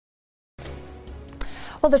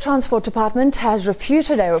Well, the Transport Department has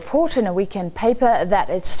refuted a report in a weekend paper that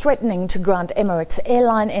it's threatening to grant Emirates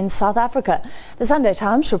airline in South Africa. The Sunday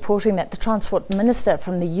Times reporting that the Transport Minister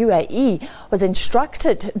from the UAE was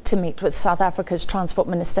instructed to meet with South Africa's Transport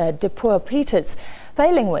Minister Dipuo Peters,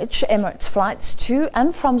 failing which Emirates flights to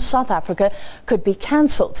and from South Africa could be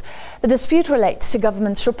cancelled. The dispute relates to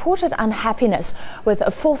government's reported unhappiness with a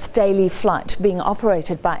fourth daily flight being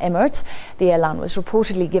operated by Emirates. The airline was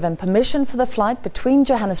reportedly given permission for the flight between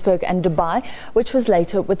Johannesburg and Dubai, which was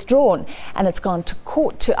later withdrawn, and it's gone to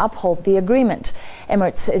court to uphold the agreement.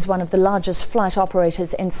 Emirates is one of the largest flight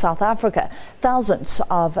operators in South Africa. Thousands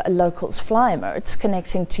of locals fly Emirates,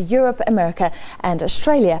 connecting to Europe, America and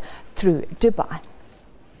Australia through Dubai.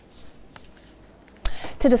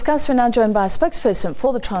 To discuss, we're now joined by a spokesperson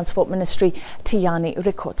for the Transport Ministry, Tiani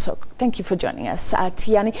Rikotso. Thank you for joining us,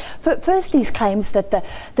 Tiani. First, these claims that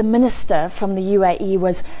the minister from the UAE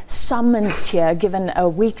was summoned here, given a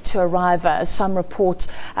week to arrive. Some reports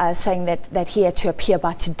saying that he had to appear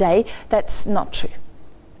by today. That's not true.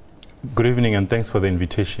 Good evening and thanks for the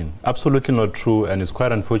invitation. Absolutely not true, and it's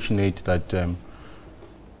quite unfortunate that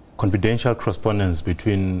confidential correspondence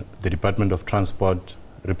between the Department of Transport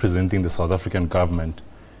representing the South African government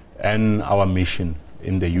and our mission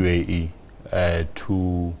in the UAE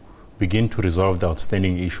to begin to resolve the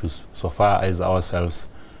outstanding issues so far as ourselves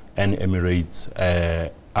and Emirates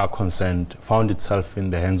are concerned, found itself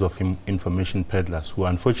in the hands of information peddlers who,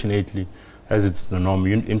 unfortunately, as it's the norm,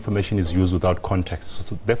 information is used without context.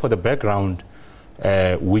 So therefore, the background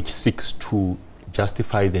which seeks to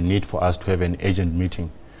justify the need for us to have an urgent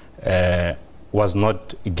meeting was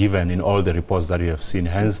not given in all the reports that we have seen.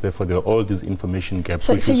 Hence, therefore, there are all these information gaps.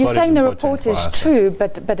 So you're saying the report is true,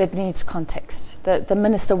 but it needs context. The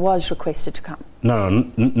minister was requested to come. No.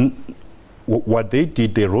 What they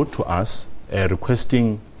did, they wrote to us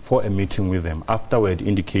requesting for a meeting with them after we had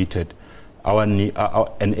indicated an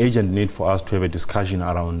urgent need for us to have a discussion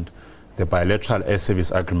around the bilateral air service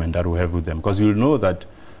agreement that we have with them. Because you'll know that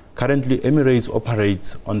currently, Emirates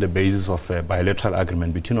operates on the basis of a bilateral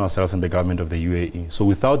agreement between ourselves and the government of the UAE. So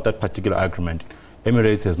without that particular agreement,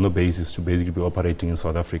 Emirates has no basis to basically be operating in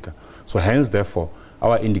South Africa. So hence, therefore,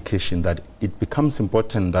 our indication that it becomes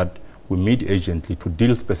important that we meet urgently to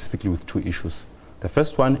deal specifically with two issues. The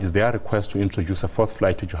first one is their request to introduce a fourth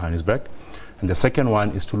flight to Johannesburg. And the second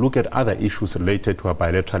one is to look at other issues related to a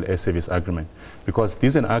bilateral air service agreement. Because this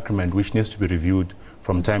is an agreement which needs to be reviewed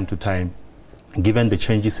from time to time, given the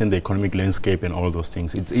changes in the economic landscape and all those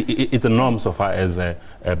things. It's a norm so far as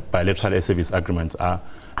bilateral air service agreements are.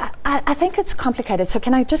 I think it's complicated. So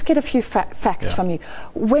can I just get a few facts from you?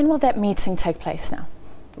 When will that meeting take place now?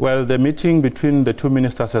 Well, the meeting between the two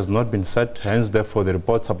ministers has not been set. Hence, therefore, the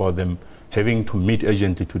reports about them having to meet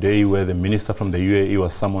urgently today, where the minister from the UAE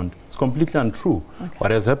was summoned, is completely untrue. Okay.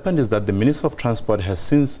 What has happened is that the Minister of Transport has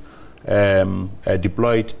since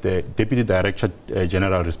deployed the Deputy Director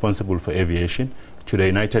General responsible for aviation to the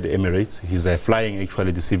United Emirates. He's flying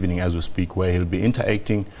actually this evening as we speak, where he'll be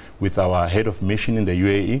interacting with our head of mission in the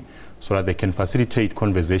UAE so that they can facilitate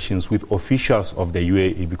conversations with officials of the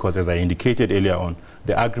UAE, because as I indicated earlier on,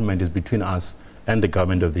 the agreement is between us and the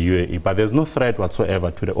government of the UAE. But there's no threat whatsoever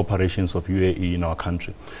to the operations of UAE in our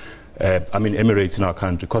country. Emirates in our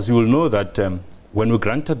country, because you will know that when we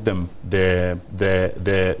granted them the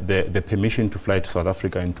permission to fly to South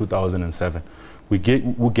Africa in 2007, we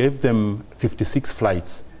gave them 56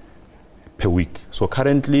 flights per week. So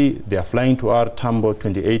currently they are flying to our Tambo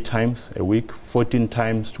 28 times a week, 14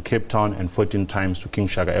 times to Cape Town and 14 times to King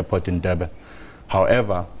Shaka Airport in Durban.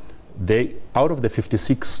 However, out of the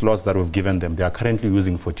 56 slots that we've given them, they are currently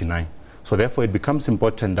using 49. So therefore it becomes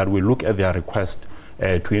important that we look at their request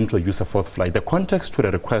to introduce a fourth flight. The context to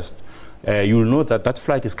the request, you will know that that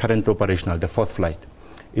flight is currently operational, the fourth flight.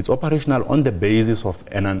 It's operational on the basis of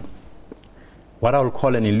what I will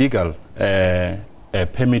call an illegal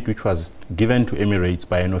permit which was given to Emirates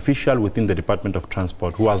by an official within the Department of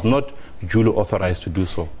Transport who was not duly authorized to do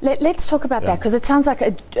so. Let's talk about that, because it sounds like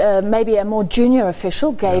maybe a more junior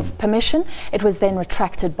official gave permission. It was then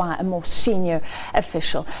retracted by a more senior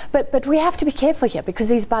official. But we have to be careful here, because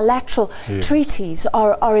these bilateral treaties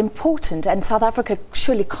are important, and South Africa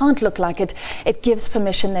surely can't look like it gives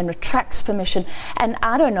permission, then retracts permission. And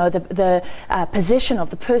I don't know the position of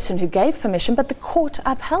the person who gave permission, but the court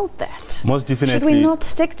upheld that. Most definitely. Should we not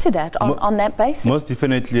stick to that on that basis? Most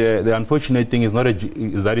definitely. The unfortunate thing is that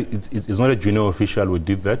it's not a junior official who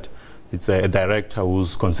did that. It's a director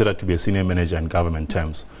who's considered to be a senior manager in government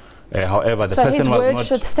terms. However, the person his was word not,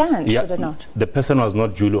 should stand, should it not? The person was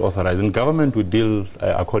not duly authorized. And government will deal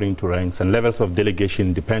according to ranks, and levels of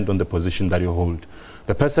delegation depend on the position that you hold.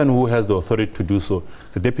 The person who has the authority to do so,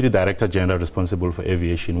 the Deputy Director General responsible for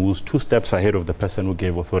aviation, who's 2 steps ahead of the person who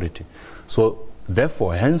gave authority. So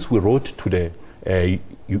therefore, hence we wrote to the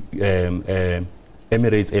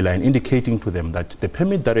Emirates airline indicating to them that the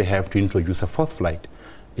permit that they have to introduce a 4th flight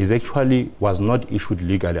was not issued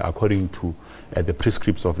legally according to the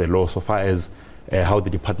prescripts of the law so far as how the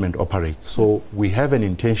department operates. So we have an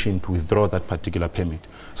intention to withdraw that particular permit.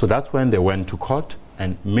 So that's when they went to court,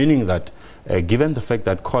 and meaning that given the fact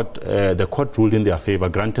that the court ruled in their favor,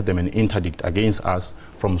 granted them an interdict against us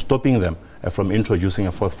from stopping them from introducing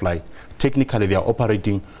a 4th flight, technically they are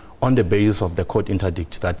operating on the basis of the court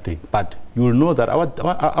interdict that day. But you will know that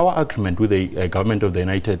our agreement with the government of the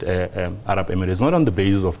United Arab Emirates is not on the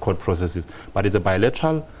basis of court processes, but it's a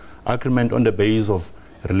bilateral agreement on the basis of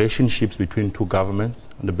relationships between 2 governments,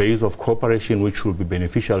 on the basis of cooperation which will be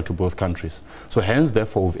beneficial to both countries. So hence,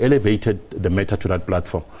 therefore, we've elevated the matter to that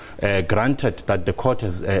platform. Granted that the court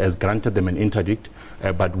has granted them an interdict,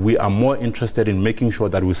 but we are more interested in making sure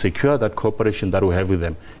that we secure that cooperation that we have with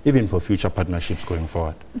them, even for future partnerships going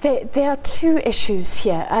forward. There are 2 issues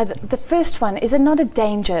here. The first one, is it not a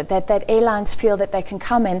danger that airlines feel that they can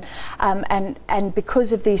come in and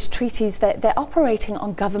because of these treaties, they're operating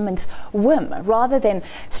on government's whim rather than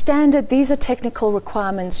standard? These are technical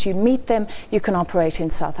requirements. You meet them, you can operate in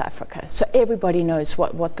South Africa. So everybody knows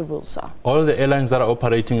what the rules are. All the airlines that are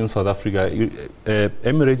operating in South Africa,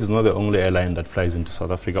 Emirates is not the only airline that flies into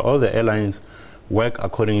South Africa. All the airlines work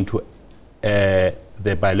according to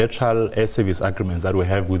the bilateral air service agreements that we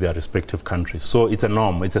have with their respective countries. So it's a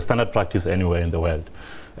norm, it's a standard practice anywhere in the world.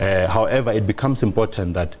 However, it becomes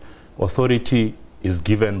important that authority is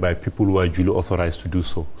given by people who are duly authorized to do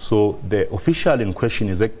so. So the official in question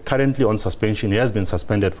is currently on suspension. He has been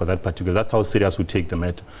suspended for that particular. That's how serious we take the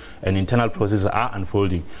matter. And internal processes are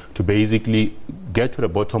unfolding to basically get to the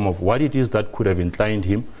bottom of what it is that could have inclined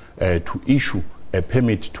him to issue a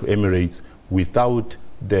permit to Emirates without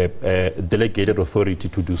the delegated authority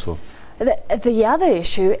to do so. The other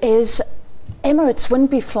issue is Emirates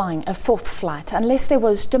wouldn't be flying a 4th flight unless there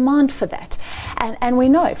was demand for that. And we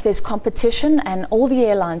know if there's competition and all the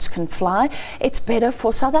airlines can fly, it's better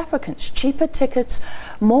for South Africans. Cheaper tickets,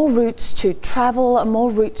 more routes to travel,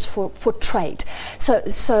 more routes for trade.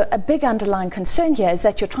 So a big underlying concern here is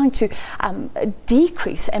that you're trying to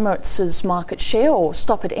decrease Emirates' market share or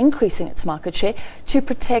stop it increasing its market share to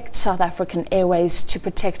protect South African Airways, to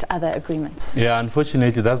protect other agreements. Yeah,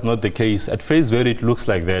 unfortunately, that's not the case. At face value, it looks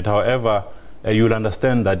like that. However, you'll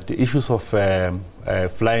understand that the issues of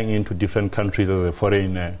flying into different countries as a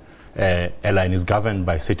foreign airline is governed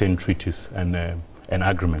by certain treaties and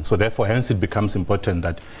agreements. So therefore, hence it becomes important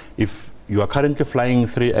that if you are currently flying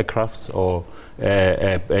 3 aircrafts or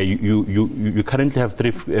you currently have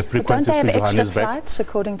 3 frequencies to Johannesburg. Extra flights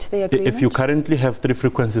according to the agreement? If you currently have 3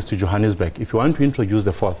 frequencies to Johannesburg, if you want to introduce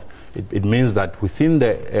the 4th, it means that within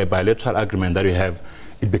the bilateral agreement that you have,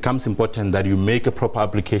 it becomes important that you make a proper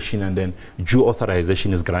application and then due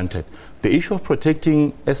authorization is granted. The issue of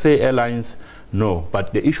protecting SA airlines, no.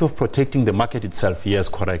 But the issue of protecting the market itself, yes,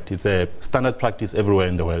 correct. It's a standard practice everywhere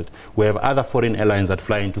in the world. We have other foreign airlines that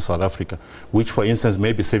fly into South Africa, which, for instance,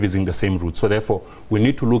 may be servicing the same route. So therefore, we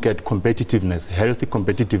need to look at competitiveness, healthy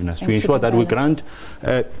competitiveness, to ensure that we grant,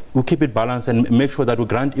 we keep it balanced and make sure that we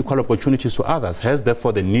grant equal opportunities to others. Hence,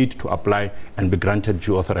 therefore, the need to apply and be granted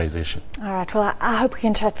due authorization. All right. Well, I hope we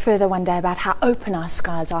can chat further one day about how open our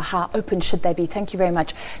skies are, how open should they be. Thank you very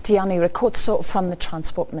much, Diani Rekotso from the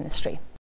Transport Ministry.